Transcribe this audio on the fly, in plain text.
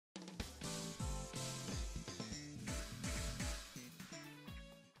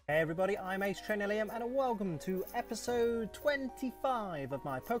Hey everybody, I'm AceTrainerLiam and welcome to episode 25 of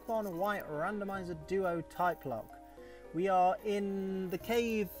my Pokemon White Randomizer Duo-Typelocke. We are in the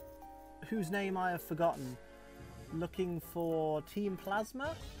cave whose name I have forgotten, looking for Team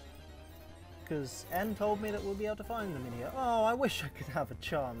Plasma, because N told me that we'll be able to find them in here. Oh, I wish I could have a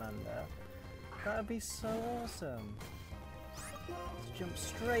Charmander. That would be so awesome. Let's jump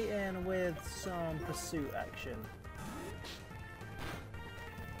straight in with some pursuit action.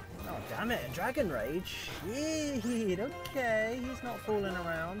 Oh damn it, Dragon Rage? Shit, okay, he's not fooling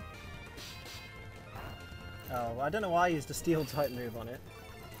around. Oh, I don't know why I used a Steel type move on it.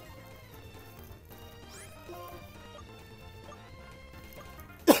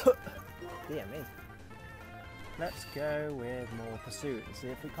 Dear me. Let's go with more pursuit and see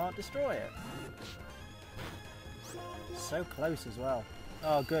if we can't destroy it. So close as well.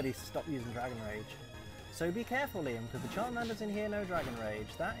 Oh good, he stopped using Dragon Rage. So be careful, Liam, because the Charmander's in here, no Dragon Rage.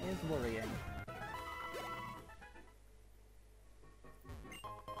 That is worrying.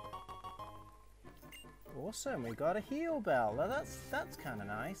 Awesome, we got a heal bell. Well, that's kind of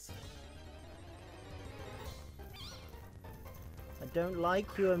nice. I don't like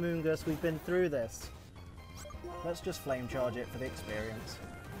you, Amoongus. We've been through this. Let's just flame charge it for the experience.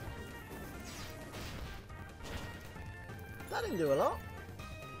 That didn't do a lot.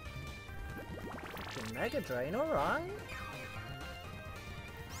 Mega Drain, alright.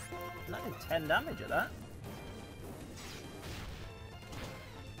 That did 10 damage at that.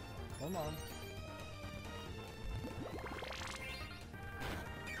 Come on.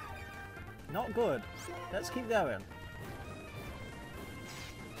 Not good. Let's keep going.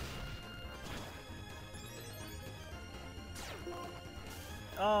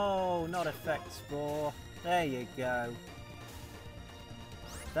 Oh, not Effect Spore. There you go.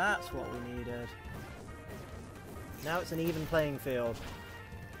 That's what we needed. Now it's an even playing field.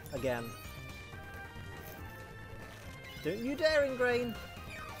 Again. Don't you dare, Ingrain!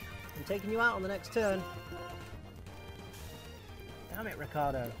 I'm taking you out on the next turn. Damn it,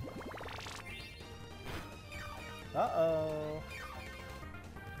 Ricardo. Uh-oh.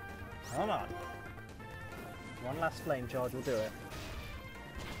 Come on. One last flame charge will do it.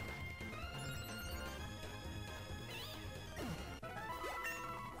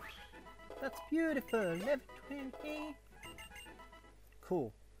 That's beautiful. Level 20.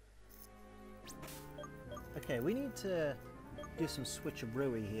 Cool. Okay, we need to do some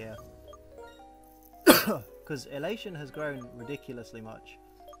switcheroo here. Because Elation has grown ridiculously much.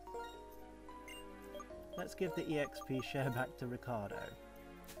 Let's give the EXP share back to Ricardo.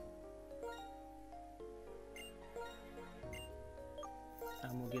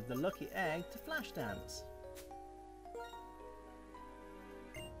 And we'll give the lucky egg to Flashdance.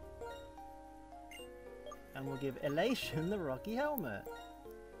 And we'll give Elation the Rocky Helmet.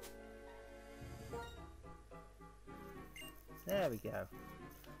 There we go.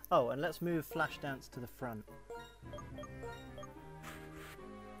 Oh, and let's move Flashdance to the front.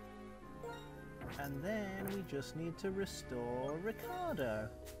 And then we just need to restore Ricardo.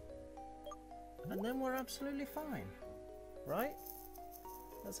 And then we're absolutely fine. Right?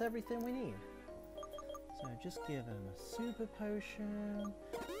 That's everything we need. So just give him a super potion.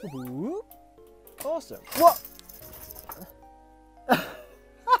 Whoop. Awesome. What?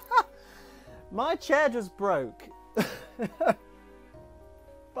 My chair just broke.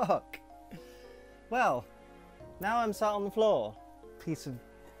 Fuck. Well, now I'm sat on the floor. Piece of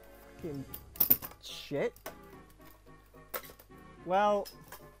fucking shit. Well,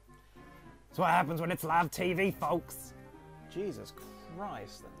 that's what happens when it's live TV, folks. Jesus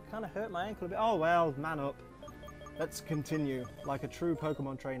Christ, that kind of hurt my ankle a bit. Oh well, man up. Let's continue like a true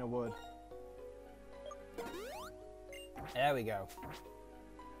Pokemon trainer would. There we go.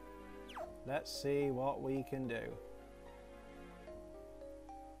 Let's see what we can do.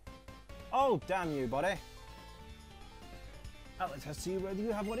 Oh, damn you, buddy. Oh, let's see whether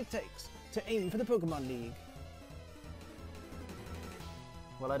you have what it takes to aim for the Pokemon League.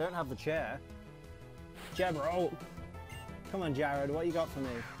 Well, I don't have the chair. Jabberwock. Come on, Jared, what you got for me?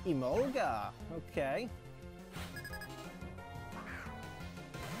 Emolga. Okay.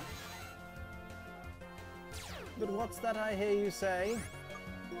 But what's that I hear you say?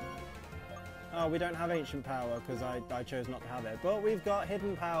 Oh, we don't have Ancient Power because I chose not to have it. But we've got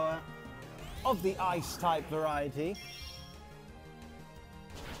Hidden Power of the Ice type variety.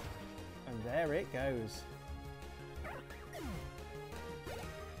 And there it goes.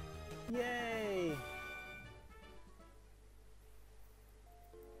 Yay!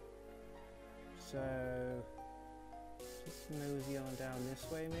 So, just mosey on down this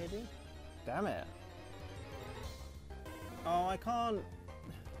way maybe? Damn it. Oh, I can't...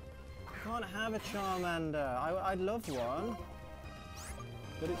 can't have a Charmander. I'd love one,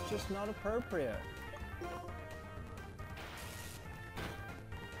 but it's just not appropriate.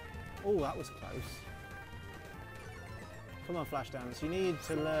 Oh, that was close. Come on, Flash Dance. You need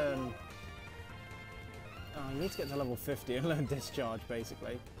to learn... Oh, you need to get to level 50 and learn Discharge,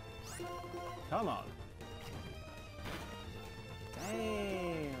 basically. Come on.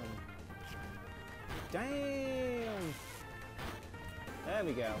 Damn. Damn. There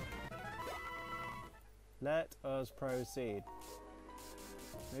we go. Let us proceed.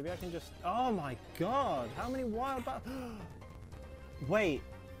 Maybe I can just... Oh my god! How many wild battles... Wait.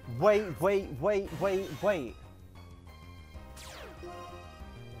 Wait.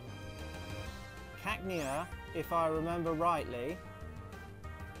 Cacnea, if I remember rightly,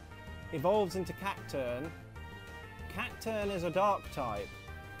 evolves into Cacturn. Cacturn is a dark type.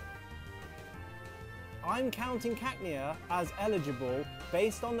 I'm counting Cacnea as eligible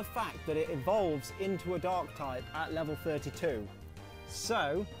based on the fact that it evolves into a dark type at level 32.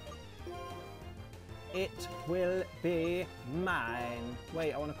 So, it will be mine.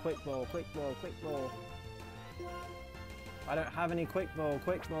 Wait, I want a quick ball. I don't have any quick balls.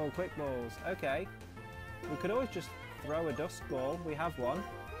 Okay. We could always just throw a dust ball. We have one.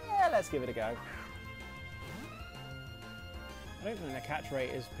 Yeah, let's give it a go. I don't think the catch rate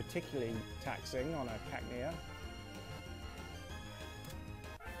is particularly taxing on a Cacnea.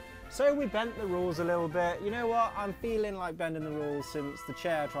 So we bent the rules a little bit. You know what? I'm feeling like bending the rules since the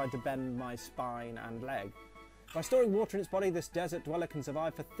chair tried to bend my spine and leg. By storing water in its body, this desert dweller can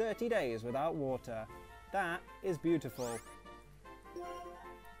survive for 30 days without water. That is beautiful.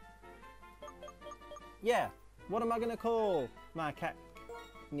 Yeah, what am I going to call my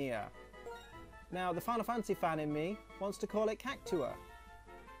Cacnea? Now, the Final Fantasy fan in me wants to call it Cactua.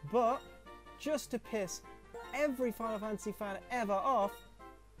 But, just to piss every Final Fantasy fan ever off,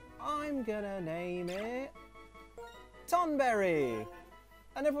 I'm gonna name it Tonberry.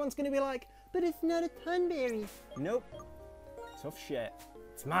 And everyone's gonna be like, but it's not a Tonberry. Nope. Tough shit.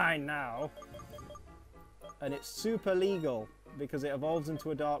 It's mine now. And it's super legal because it evolves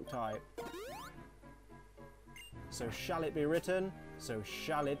into a dark type. So shall it be written, so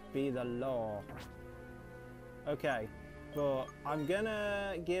shall it be the law. Okay, but I'm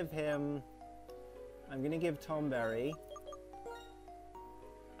gonna give Tonberry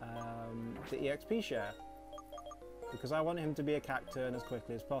the EXP share. Because I want him to be a Cacturn as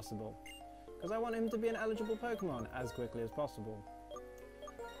quickly as possible. Because I want him to be an eligible Pokemon as quickly as possible.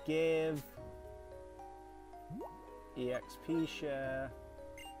 Give EXP share.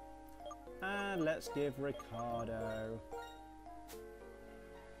 And let's give Ricardo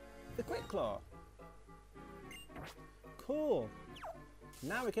the Quick Claw. Cool.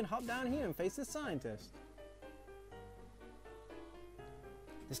 Now we can hop down here and face the scientist.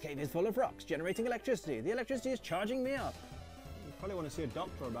 This cave is full of rocks, generating electricity. The electricity is charging me up. You probably want to see a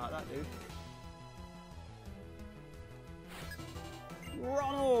doctor about that, dude.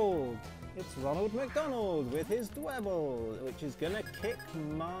 Ronald! It's Ronald McDonald with his Dwebble, which is gonna kick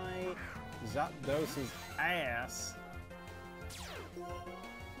my Zapdos's ass.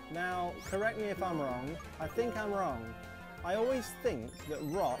 Now, correct me if I'm wrong. I think I'm wrong. I always think that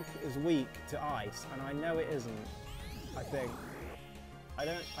rock is weak to ice, and I know it isn't. I think. I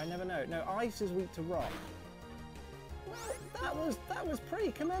never know. No, ice is weak to rock. Well, that was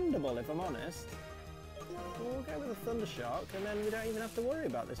pretty commendable, if I'm honest. We'll go with a Thunder Shock, and then we don't even have to worry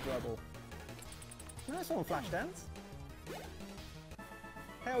about this Dwebble. Nice one, Flash Dance.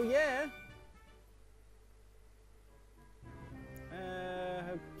 Hell yeah!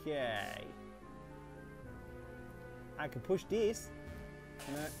 Okay. I can push this.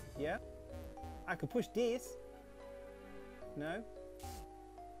 No. Yeah. I can push this. No.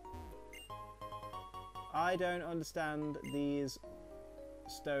 I don't understand these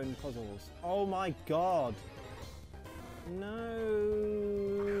stone puzzles. Oh my god. No.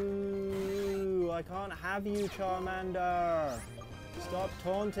 I can't have you, Charmander. Stop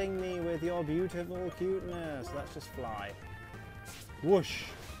taunting me with your beautiful cuteness. Let's just fly. Whoosh.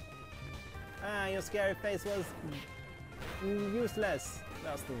 Ah, your scary face was useless.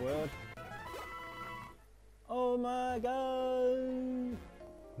 That's the word. Oh my god.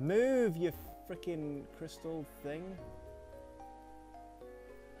 Move, you freaking crystal thing.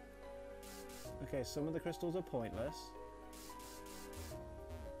 Okay, some of the crystals are pointless.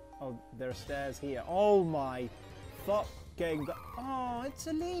 Oh, there are stairs here. Oh my fucking god. Oh, it's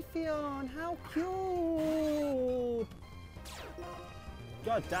a Leafeon. How cute.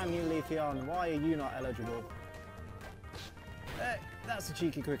 God damn you, Leafeon. Why are you not eligible? That's a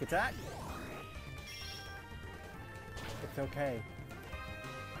cheeky quick attack. It's okay.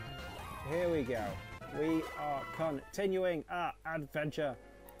 Here we go. We are continuing our adventure.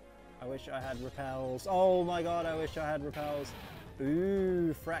 I wish I had repels. Oh my god, I wish I had repels.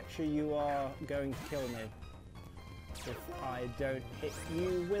 Ooh, Fracture, you are going to kill me. If I don't hit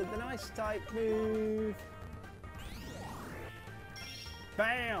you with an ice type move.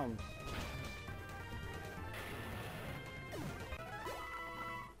 Bam!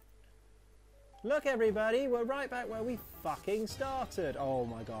 Look everybody, we're right back where we fucking started. Oh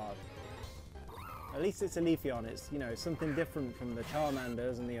my god. At least it's a Leafeon. It's, you know, something different from the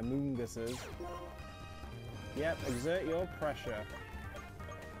Charmanders and the Amoonguses. Yep, exert your pressure.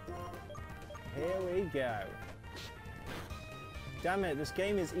 Here we go. Damn it, this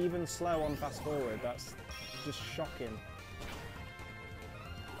game is even slow on fast forward. That's just shocking.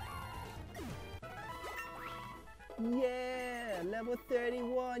 Yeah, level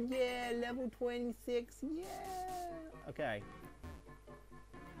 31, yeah, level 26, yeah. Okay.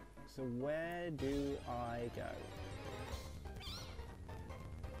 So where do I go?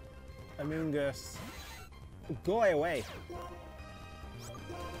 Amoongus, go away.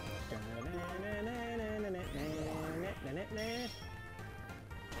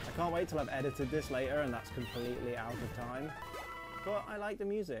 I can't wait till I've edited this later and that's completely out of time. But I like the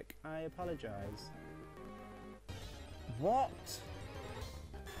music. I apologise. What?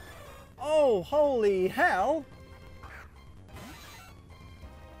 Oh, holy hell!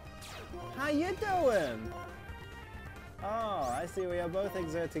 How you doing? Oh, I see we are both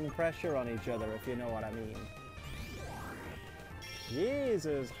exerting pressure on each other, if you know what I mean.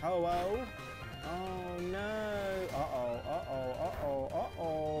 Jesus, ho-oh. Oh no. Uh-oh, uh-oh, uh-oh,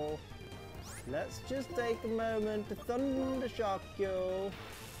 uh-oh. Let's just take a moment to thunder shock you.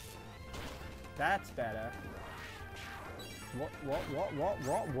 That's better. What?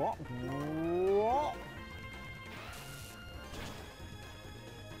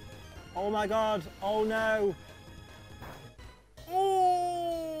 Oh my god, oh no.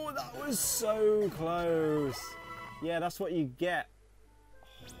 Oh, that was so close. Yeah, that's what you get.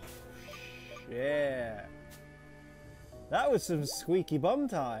 Yeah. That was some squeaky bum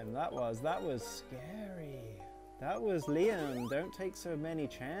time. That was scary. That was Liam. Don't take so many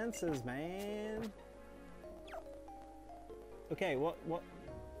chances, man. Okay, what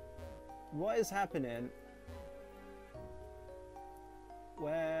is happening?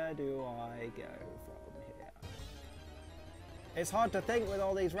 Where do I go from here? It's hard to think with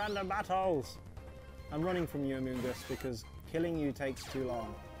all these random battles. I'm running from you, Amoongus, because killing you takes too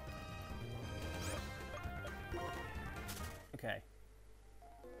long. Okay.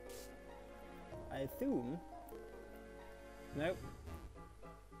 I assume... Nope.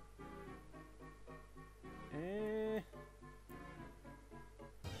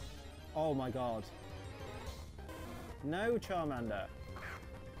 Oh my god. No, Charmander.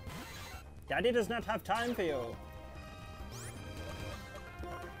 Daddy does not have time for you.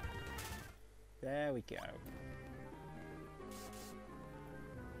 There we go.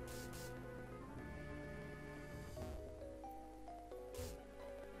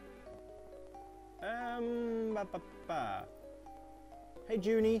 Hey,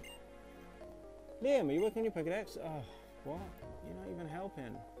 Junie. Liam, are you working on your Pokédex? Oh, what? You're not even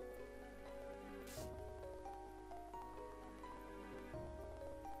helping.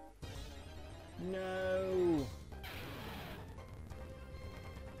 No.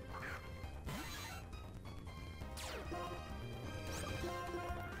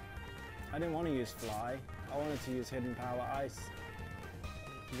 I didn't want to use Fly. I wanted to use Hidden Power Ice.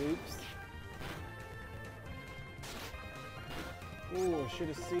 Oops. Ooh, should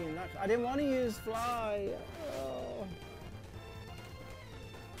have seen that. I didn't want to use Fly. Oh.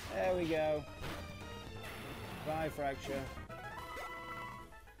 There we go. Bye, Fracture.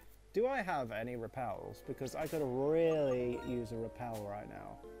 Do I have any repels? Because I could really use a repel right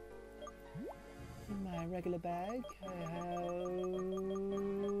now. In my regular bag, I have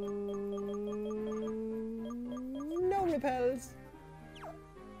no repels.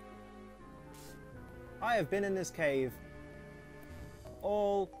 I have been in this cave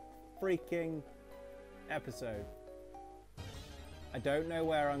all freaking episode. I don't know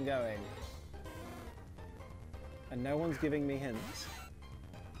where I'm going. And no one's giving me hints.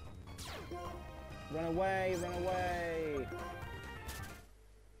 Run away, run away!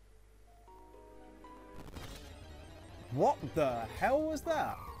 What the hell was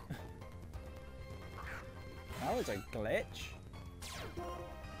that? That was a glitch.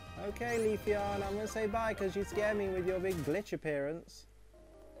 Okay, Leafeon, I'm gonna say bye because you scare me with your big glitch appearance.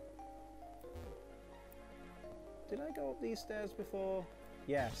 Did I go up these stairs before?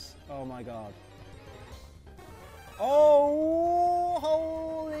 Yes. Oh my god. Oh,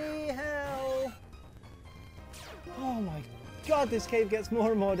 holy hell! Oh my god, this cave gets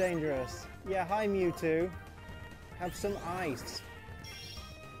more and more dangerous. Yeah, hi Mewtwo. Have some ice.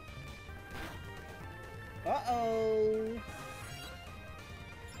 Uh-oh.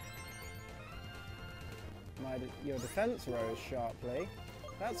 Your defense rose sharply.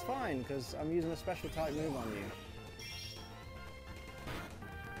 That's fine, because I'm using a special type move on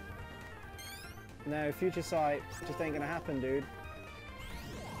you. No, Future Sight just ain't gonna happen, dude.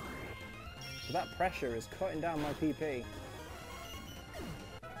 So that pressure is cutting down my PP.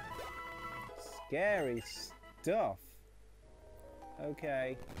 Scary stuff.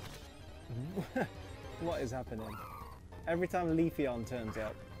 Okay. What is happening? Every time Leafeon turns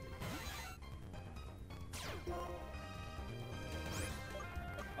up.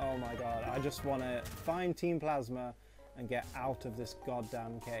 Oh my god, I just want to find Team Plasma and get out of this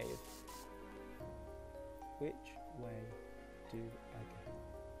goddamn cave. Which way do I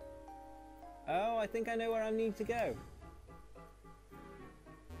go? Oh, I think I know where I need to go.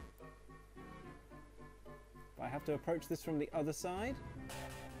 But I have to approach this from the other side.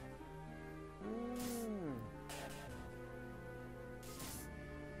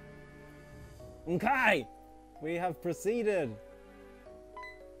 Okay! We have proceeded.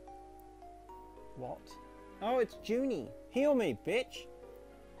 What? Oh, it's Junie. Heal me, bitch!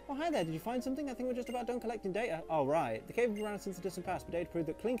 Oh, hi there. Did you find something? I think we're just about done collecting data. Oh, right. The cave has been around since the distant past, but data proved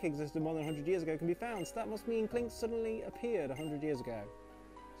that Clink existed more than 100 years ago can be found, so that must mean Clink suddenly appeared 100 years ago.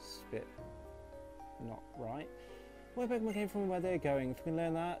 Spit. Not right. Where Pokemon came from and where they're going. If we can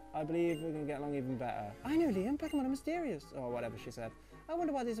learn that, I believe we're going to get along even better. I know, Liam. Pokemon are mysterious. Or whatever she said. I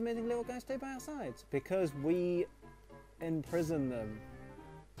wonder why these amazing little guys stay by our sides. Because we imprison them.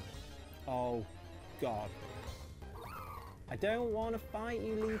 Oh, God. I don't want to fight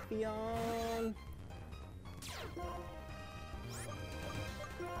you, Leafeon.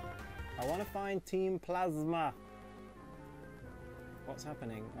 I want to find Team Plasma. What's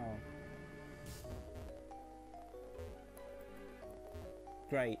happening? Oh.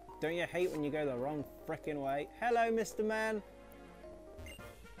 Great. Don't you hate when you go the wrong frickin' way? Hello, Mr. Man.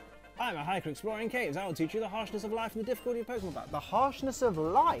 I'm a hiker exploring caves. I will teach you the harshness of life and the difficulty of Pokemon battle. The harshness of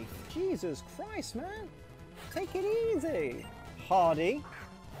life? Jesus Christ, man. Take it easy. Hardy.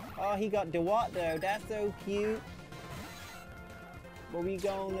 Oh, he got Dewott though. That's so cute. But we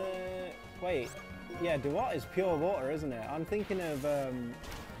gonna... Wait. Yeah, Dewott is pure water, isn't it? I'm thinking of... Oh,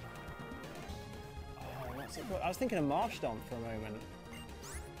 what's it called? I was thinking of Marshtomp for a moment.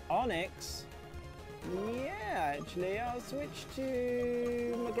 Onyx. Yeah, actually, I'll switch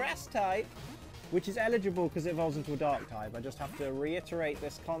to my grass type, which is eligible because it evolves into a dark type. I just have to reiterate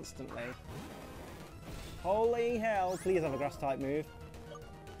this constantly. Holy hell, please have a grass type move.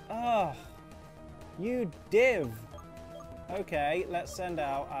 Oh, you div. Okay, let's send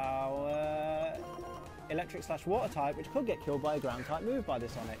out our electric / water type, which could get killed by a ground type move by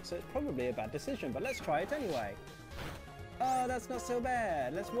this Onyx, so it's probably a bad decision, but let's try it anyway. Oh, that's not so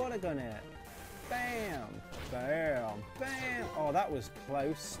bad. Let's water gun it. Bam! Bam! Bam! Oh, that was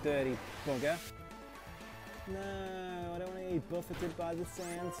close, sturdy bugger. No, I don't want to get buffeted by the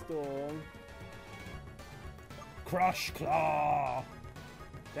sandstorm. Crush Claw!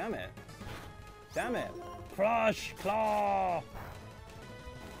 Damn it. Damn it. Crush Claw!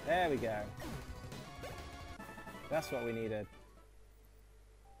 There we go. That's what we needed.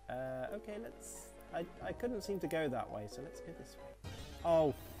 Okay, let's... I couldn't seem to go that way, so let's go this way.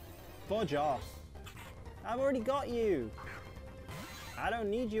 Oh, fudge off. I've already got you. I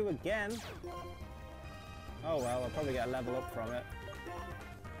don't need you again. Oh well, I'll probably get a level up from it.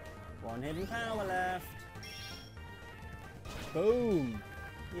 One hidden power left. Boom.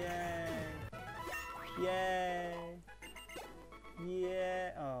 Yay. Yay.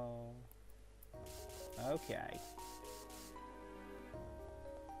 Yeah. Oh. Okay.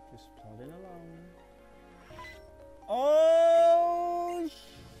 Just plodding along. Oh,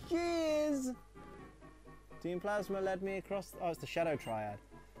 jeez. Team Plasma led me across... Oh, it's the Shadow Triad.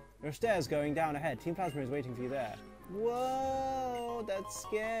 There are stairs going down ahead. Team Plasma is waiting for you there. Whoa, that's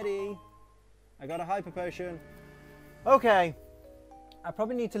scary. I got a Hyper Potion. Okay. I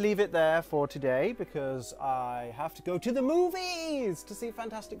probably need to leave it there for today because I have to go to the movies to see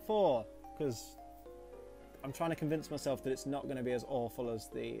Fantastic Four. Because I'm trying to convince myself that it's not going to be as awful as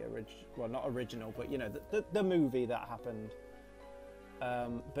the original... Well, not original, but, you know, the movie that happened.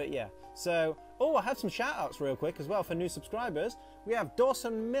 But yeah, so, oh, I have some shout outs real quick as well for new subscribers. We have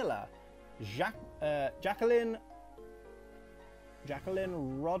Dawson Miller, Jacqueline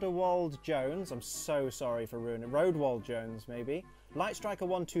Rodewald Jones. I'm so sorry for ruining Rodewald Jones, maybe. Light Striker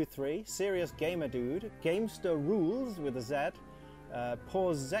 123, Serious Gamer Dude, Gamester Rules with a Z,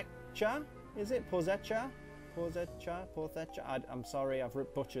 Porzecha, is it? Porzecha, I'm sorry, I've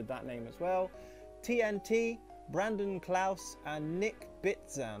butchered that name as well. TNT, Brandon Klaus, and Nick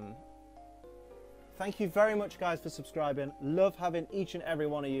Bitzan. Thank you very much, guys, for subscribing. Love having each and every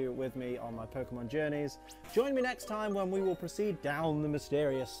one of you with me on my Pokemon journeys. Join me next time when we will proceed down the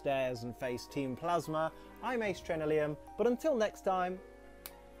mysterious stairs and face Team Plasma. I'm AceTrainerLiam, but until next time,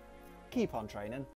 keep on training.